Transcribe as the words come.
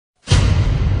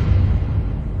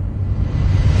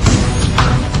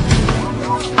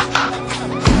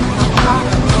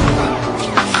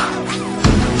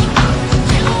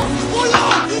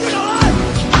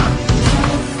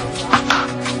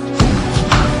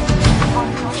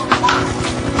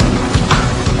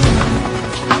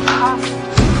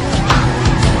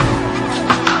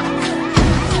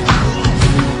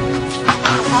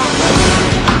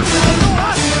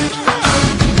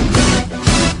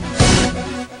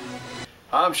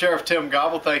I'm Sheriff Tim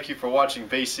Gobble. Thank you for watching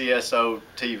BCSO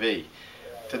TV.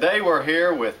 Today we're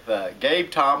here with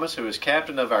Gabe Thomas, who is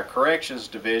captain of our Corrections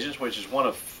Division, which is one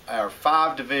of our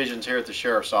 5 divisions here at the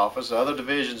Sheriff's Office. The other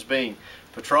divisions being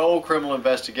Patrol, Criminal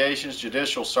Investigations,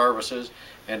 Judicial Services,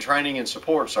 and Training and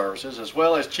Support Services, as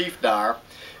well as Chief Dyer,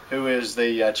 who is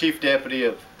the Chief Deputy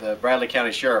of the Bradley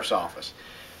County Sheriff's Office.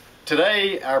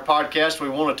 Today, our podcast, we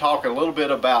want to talk a little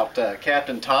bit about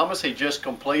Captain Thomas. He just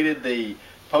completed the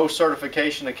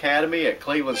Post-Certification Academy at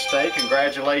Cleveland State.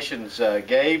 Congratulations,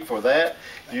 Gabe, for that.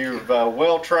 You're a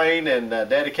well-trained and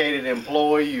dedicated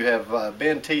employee. You have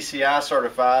been TCI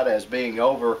certified as being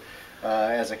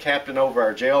as a captain over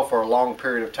our jail for a long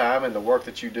period of time, and the work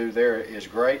that you do there is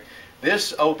great.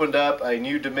 This opened up a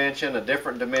new dimension, a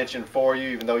different dimension for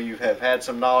you, even though you have had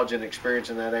some knowledge and experience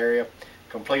in that area.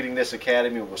 Completing this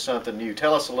academy was something new.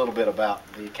 Tell us a little bit about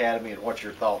the academy and what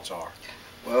your thoughts are.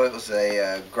 Well, it was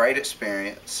a great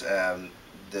experience.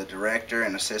 The director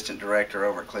and assistant director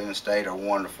over at Cleveland State are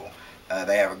wonderful.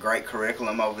 They have a great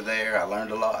curriculum over there. I learned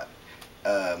a lot.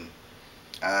 I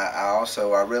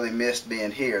really missed being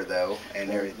here, though,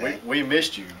 and everything. We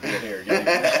missed you being here.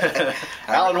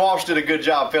 Alan Walsh did a good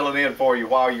job filling in for you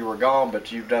while you were gone,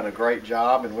 but you've done a great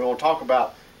job, and we will talk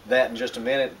about that in just a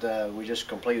minute. We just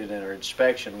completed our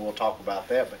inspection. We'll talk about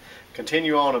that, but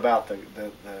continue on about the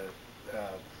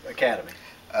academy.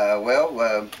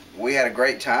 We had a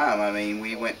great time. I mean,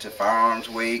 we went to Firearms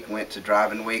Week, went to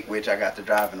Driving Week, which I got the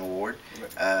driving award.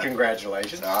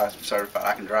 Congratulations. So I'm certified.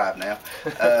 I can drive now.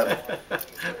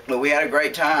 But we had a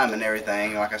great time and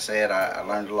everything. Like I said, I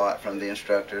learned a lot from the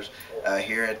instructors.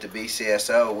 Here at the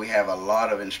BCSO, we have a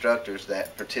lot of instructors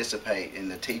that participate in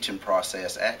the teaching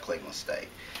process at Cleveland State.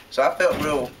 So I felt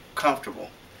real comfortable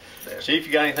there. Chief,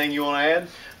 you got anything you want to add?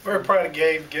 Very proud of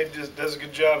Gabe. Gabe just does a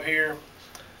good job here.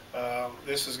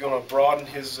 This is going to broaden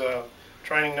his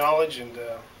training knowledge, and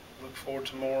look forward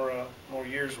to more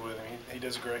years with him. He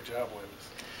does a great job with us.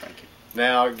 Thank you.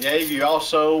 Now, Gabe, you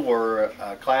also were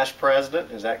class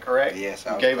president. Is that correct? Yes,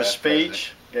 I was. You gave a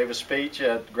speech. Gave a speech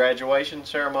at graduation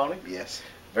ceremony. Yes.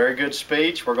 Very good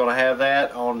speech. We're going to have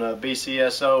that on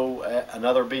BCSO,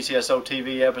 another BCSO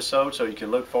TV episode, so you can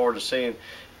look forward to seeing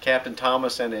Captain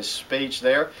Thomas and his speech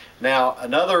there. Now,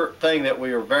 another thing that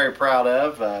we were very proud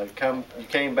of, you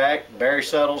came back. Barry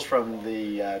Suttles from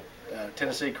the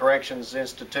Tennessee Corrections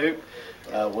Institute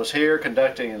was here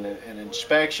conducting an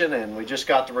inspection, and we just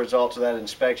got the results of that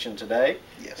inspection today.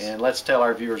 Yes. And let's tell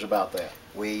our viewers about that.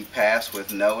 We passed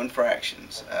with no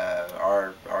infractions.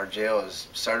 Our jail is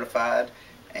certified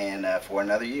and for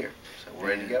another year. So we're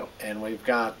ready to go. And we've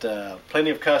got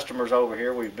plenty of customers over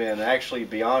here. We've been actually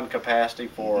beyond capacity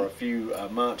for a few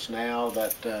months now.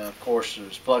 That of course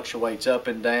fluctuates up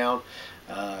and down,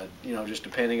 you know, just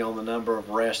depending on the number of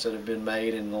arrests that have been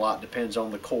made, and a lot depends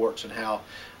on the courts and how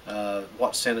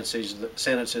what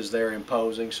sentences they're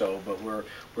imposing. So, but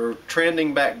we're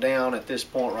trending back down at this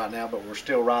point right now, but we're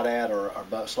still right at or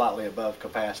slightly above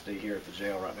capacity here at the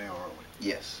jail right now, aren't we?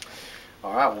 Yes.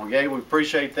 All right, well, Gabe, we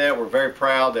appreciate that. We're very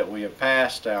proud that we have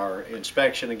passed our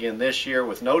inspection again this year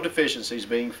with no deficiencies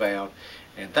being found.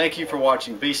 And thank you for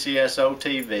watching BCSO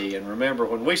TV. And remember,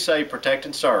 when we say protect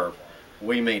and serve,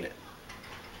 we mean it.